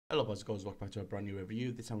Hello boys and girls, welcome back to a brand new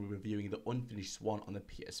review. This time we're reviewing the Unfinished Swan on the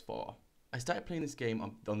PS4. I started playing this game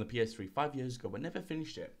on the PS3 5 years ago but never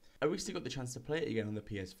finished it. I recently got the chance to play it again on the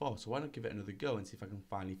PS4, so why not give it another go and see if I can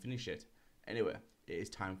finally finish it. Anyway, it is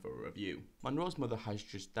time for a review. Monroe's mother has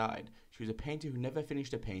just died. She was a painter who never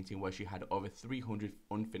finished a painting where she had over 300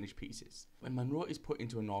 unfinished pieces. When Monroe is put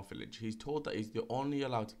into an orphanage, he's told that he's only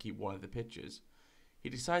allowed to keep one of the pictures. He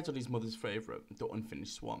decides on his mother's favourite, the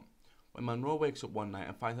Unfinished Swan. When Monroe wakes up one night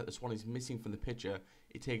and finds that the swan is missing from the picture,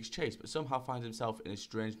 he takes chase but somehow finds himself in a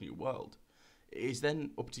strange new world. It is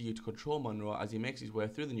then up to you to control Monroe as he makes his way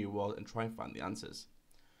through the new world and try and find the answers.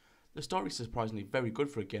 The story is surprisingly very good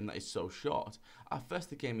for a game that is so short. At first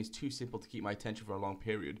the game is too simple to keep my attention for a long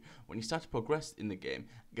period. When you start to progress in the game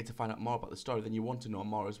and get to find out more about the story, then you want to know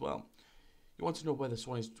more as well. You want to know where the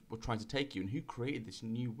swan is trying to take you and who created this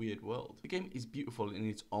new weird world. The game is beautiful in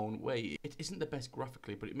its own way. It isn't the best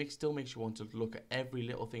graphically, but it still makes you want to look at every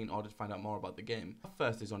little thing in order to find out more about the game. At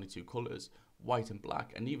first there's only two colours, white and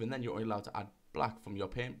black, and even then you're only allowed to add black from your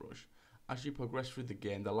paintbrush. As you progress through the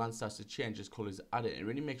game, the land starts to change as colours are added, and it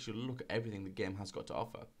really makes you look at everything the game has got to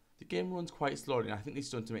offer. The game runs quite slowly, and I think this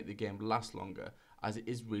is done to make the game last longer, as it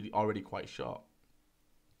is really already quite short.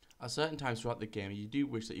 At certain times throughout the game, you do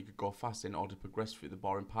wish that you could go faster in order to progress through the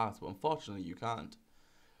boring parts, but unfortunately you can't.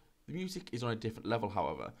 The music is on a different level,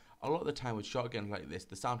 however. A lot of the time with short games like this,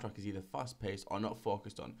 the soundtrack is either fast paced or not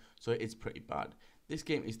focused on, so it is pretty bad. This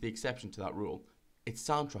game is the exception to that rule. Its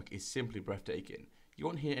soundtrack is simply breathtaking. You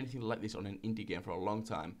won't hear anything like this on an indie game for a long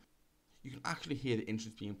time. You can actually hear the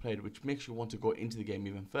instruments being played, which makes you want to go into the game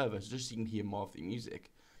even further, just so you can hear more of the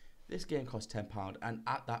music. This game costs £10 and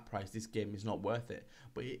at that price this game is not worth it,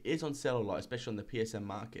 but it is on sale a lot, especially on the PSN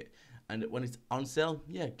market, and when it's on sale,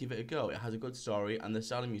 yeah, give it a go. It has a good story and the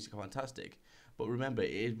style of music are fantastic, but remember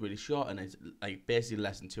it is really short and it's like basically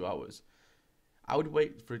less than 2 hours. I would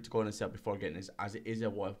wait for it to go on a sale before getting this, as it is a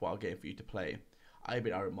worthwhile game for you to play. I've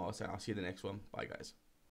been Aaron Morse and I'll see you in the next one. Bye guys.